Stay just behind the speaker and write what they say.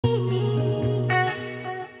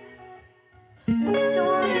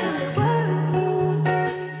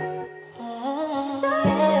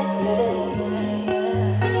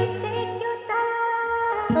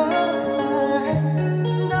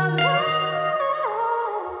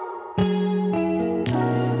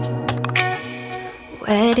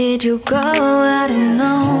Where did you go out of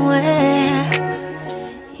nowhere?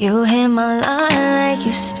 You hit my line like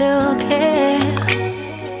you still care.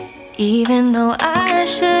 Even though I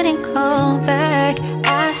shouldn't call back,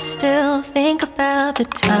 I still think about the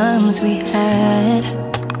times we had.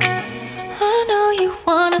 I know you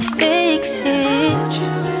wanna fix it,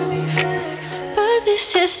 but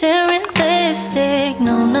this isn't realistic,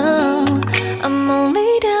 no, no. I'm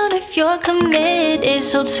only down if you're committed,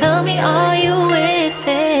 so tell me, are you with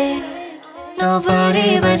it?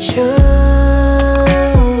 Nobody but you.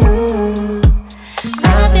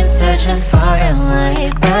 I've been searching far and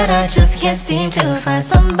wide, but I just can't seem to find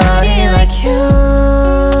somebody like you.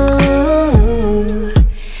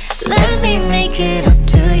 Let me make it up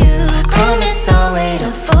to you, I promise I'll wait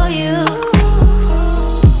up for you.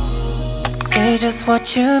 Say just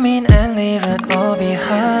what you mean and leave it all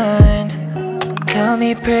behind. Tell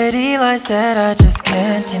me pretty lies that I just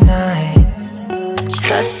can't deny.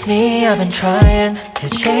 Trust me, I've been trying to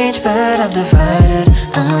change, but I'm divided.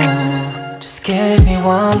 Just give me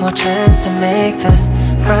one more chance to make this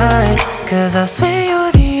right, 'cause I swear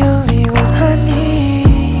you're the only one I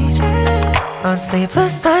need. On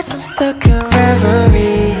sleepless nights I'm stuck in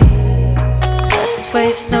reverie. Let's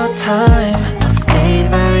waste no time, I'll stay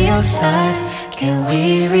by your side. Can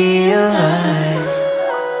we realign?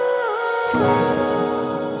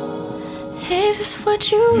 Is this what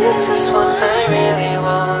you really want? Is this what I really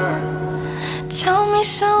want? Tell me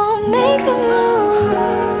so I'll make the move.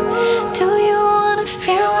 Do you wanna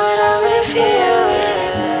feel what I've been feeling?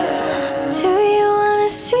 Do you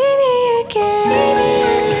wanna see me again?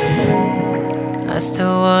 I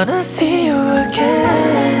still wanna see you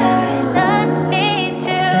again,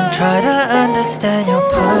 and try to understand your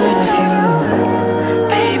point of view.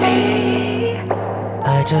 Baby,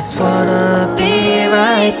 I just wanna be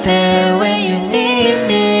right there when you need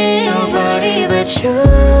me. Nobody but you.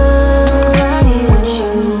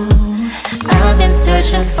 I've been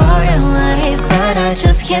searching far and wide, but I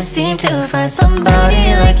just can't seem to find somebody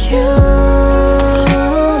like you.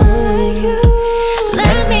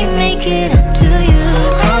 Let me make it up to you,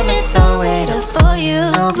 promise I'll wait up for you.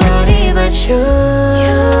 Nobody but you.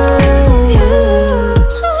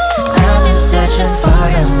 I've been searching far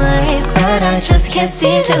and wide, but I just can't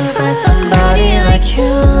seem to find somebody like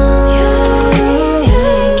you.